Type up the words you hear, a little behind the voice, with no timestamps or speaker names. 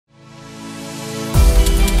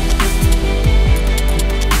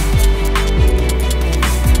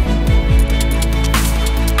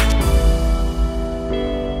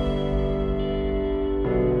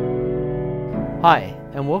Hi,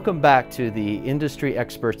 and welcome back to the Industry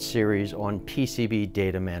Experts series on PCB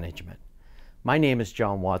data management. My name is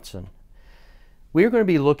John Watson. We are going to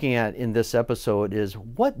be looking at in this episode is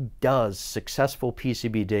what does successful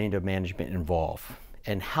PCB data management involve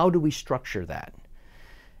and how do we structure that?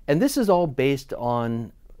 And this is all based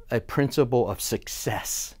on a principle of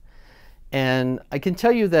success. And I can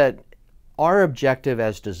tell you that our objective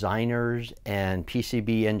as designers and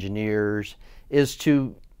PCB engineers is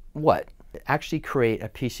to what? Actually create a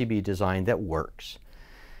PCB design that works.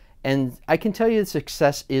 And I can tell you that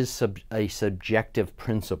success is a subjective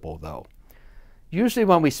principle though. Usually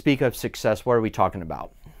when we speak of success, what are we talking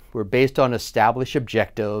about? We're based on established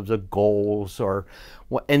objectives or goals,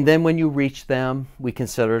 and then when you reach them, we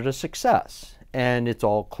consider it a success. And it's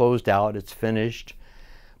all closed out, it's finished.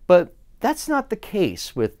 But that's not the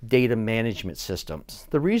case with data management systems.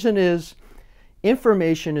 The reason is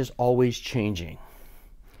information is always changing.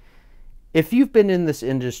 If you've been in this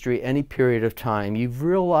industry any period of time, you've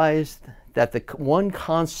realized that the one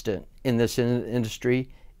constant in this industry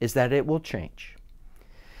is that it will change.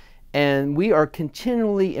 And we are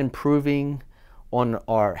continually improving on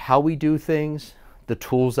how we do things, the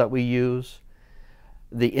tools that we use.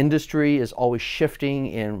 The industry is always shifting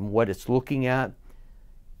in what it's looking at.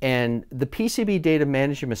 And the PCB data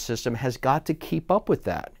management system has got to keep up with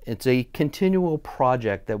that. It's a continual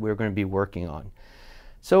project that we're going to be working on.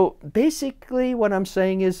 So basically what I'm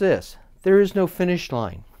saying is this: there is no finish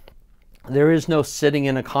line. There is no sitting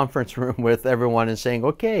in a conference room with everyone and saying,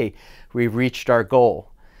 okay, we've reached our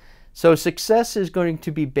goal. So success is going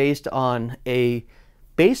to be based on a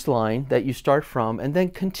baseline that you start from and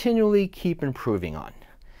then continually keep improving on.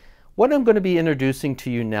 What I'm going to be introducing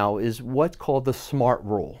to you now is what's called the SMART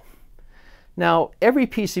rule. Now, every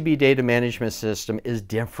PCB data management system is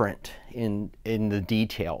different in the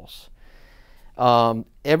details.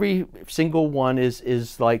 Every single one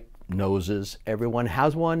is like noses. Everyone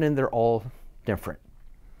has one and they're all different.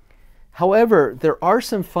 However, there are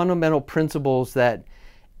some fundamental principles that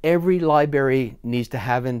every library needs to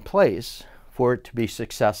have in place for it to be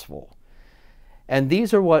successful. And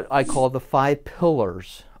these are what I call the 5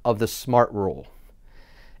 pillars of the SMART rule.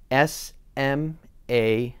 S-M-A-R-T.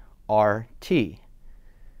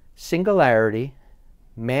 Singularity,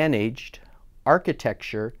 managed,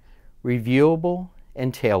 architecture, reviewable,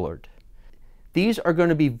 and tailored. These are going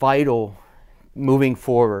to be vital moving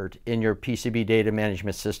forward in your PCB data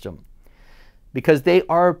management system because they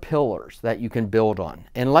are pillars that you can build on.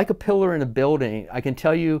 And like a pillar in a building, I can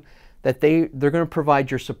tell you that they're going to provide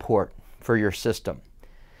your support for your system.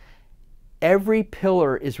 Every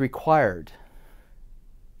pillar is required.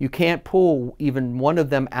 You can't pull even one of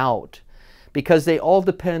them out because they all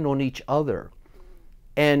depend on each other.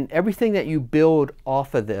 And everything that you build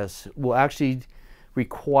off of this will actually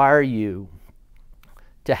require you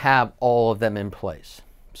to have all of them in place.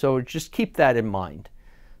 So just keep that in mind.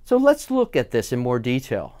 So let's look at this in more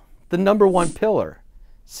detail. The number 1 pillar,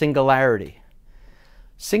 singularity.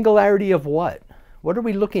 Singularity of what? What are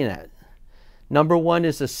we looking at? Number 1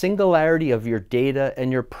 is the singularity of your data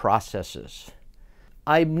and your processes.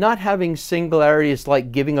 I'm not having singularity as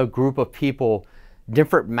like giving a group of people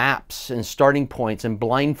different maps and starting points and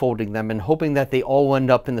blindfolding them and hoping that they all end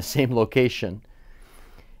up in the same location.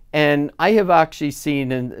 And I have actually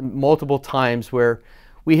seen in multiple times where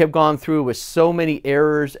we have gone through with so many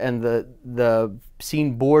errors and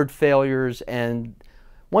seen board failures, and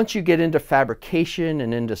once you get into fabrication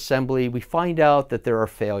and into assembly, we find out that there are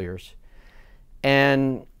failures.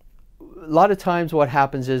 And a lot of times what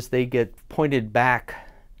happens is they get pointed back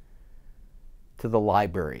to the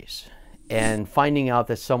libraries and finding out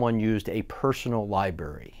that someone used a personal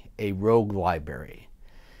library, a rogue library.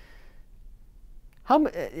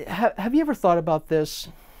 Have you ever thought about this?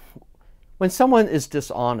 When someone is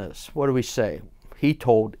dishonest, what do we say? He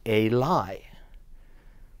told a lie.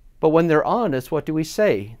 But when they're honest, what do we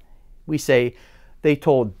say? We say they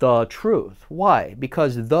told the truth. Why?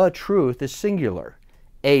 Because the truth is singular.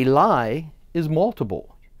 A lie is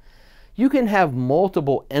multiple. You can have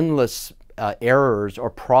multiple endless errors or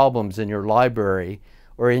problems in your library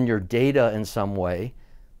or in your data in some way,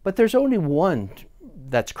 but there's only one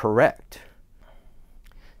that's correct.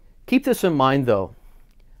 Keep this in mind though.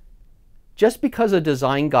 Just because a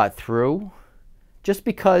design got through, just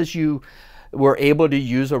because you were able to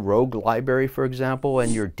use a rogue library, for example,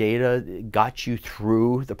 and your data got you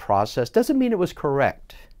through the process, doesn't mean it was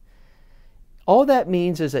correct. All that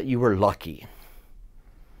means is that you were lucky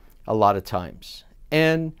a lot of times.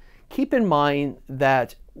 And keep in mind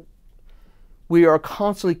that we are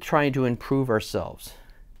constantly trying to improve ourselves.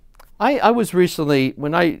 I was recently,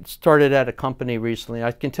 when I started at a company recently,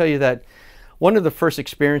 I can tell you that One of the first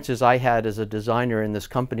experiences I had as a designer in this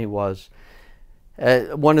company was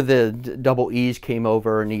one of the double E's came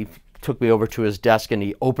over and he took me over to his desk and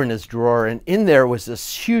he opened his drawer, and in there was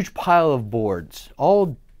this huge pile of boards,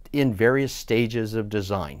 all in various stages of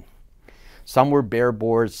design. Some were bare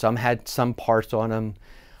boards, some had some parts on them.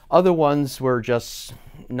 Other ones were just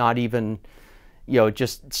not even,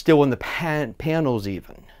 just still in the panels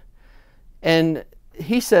even. And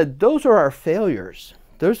he said, those are our failures.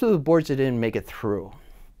 Those are the boards that didn't make it through.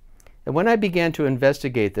 And when I began to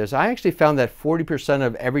investigate this, I actually found that 40%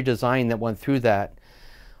 of every design that went through that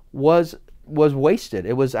was wasted.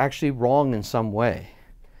 It was actually wrong in some way.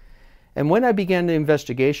 And when I began the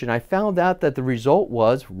investigation, I found out that the result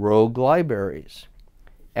was rogue libraries.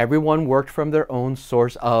 Everyone worked from their own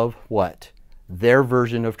source of what? Their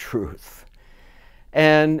version of truth.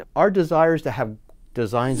 And our desire is to have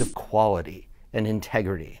designs of quality and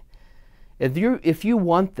integrity. If you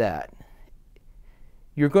want that,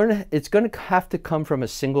 it's going to have to come from a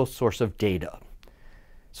single source of data.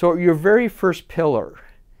 So your very first pillar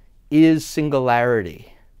is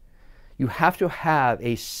singularity. You have to have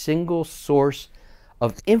a single source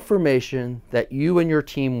of information that you and your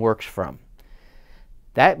team works from.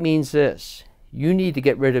 That means this: you need to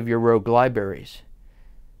get rid of your rogue libraries.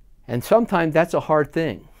 And sometimes that's a hard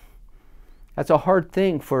thing. That's a hard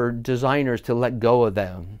thing for designers to let go of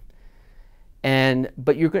them.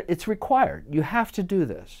 But it's required. You have to do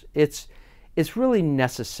this. It's really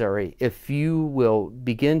necessary if you will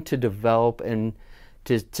begin to develop and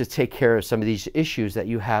to take care of some of these issues that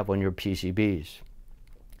you have on your PCBs.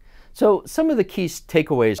 So some of the key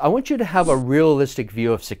takeaways: I want you to have a realistic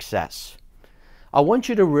view of success. I want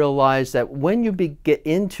you to realize that when you get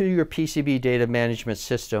into your PCB data management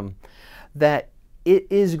system, that it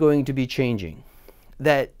is going to be changing,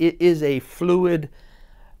 that it is a fluid,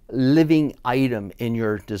 living item in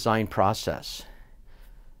your design process.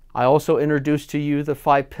 I also introduced to you the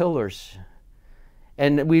 5 pillars.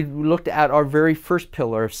 And we looked at our very first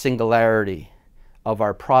pillar of singularity, of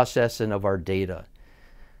our process and of our data.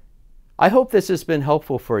 I hope this has been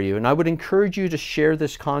helpful for you, and I would encourage you to share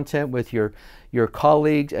this content with your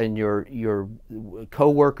colleagues and your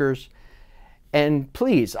co-workers. And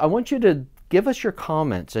please, I want you to give us your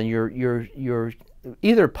comments and your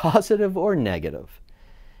either positive or negative.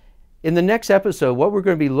 In the next episode, what we're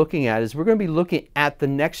going to be looking at is we're going to be looking at the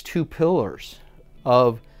next 2 pillars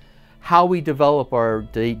of how we develop our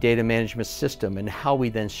data management system and how we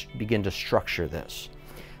then begin to structure this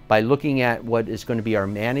by looking at what is going to be our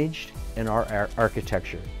managed and our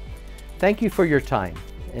architecture. Thank you for your time,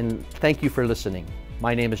 and thank you for listening.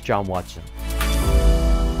 My name is John Watson.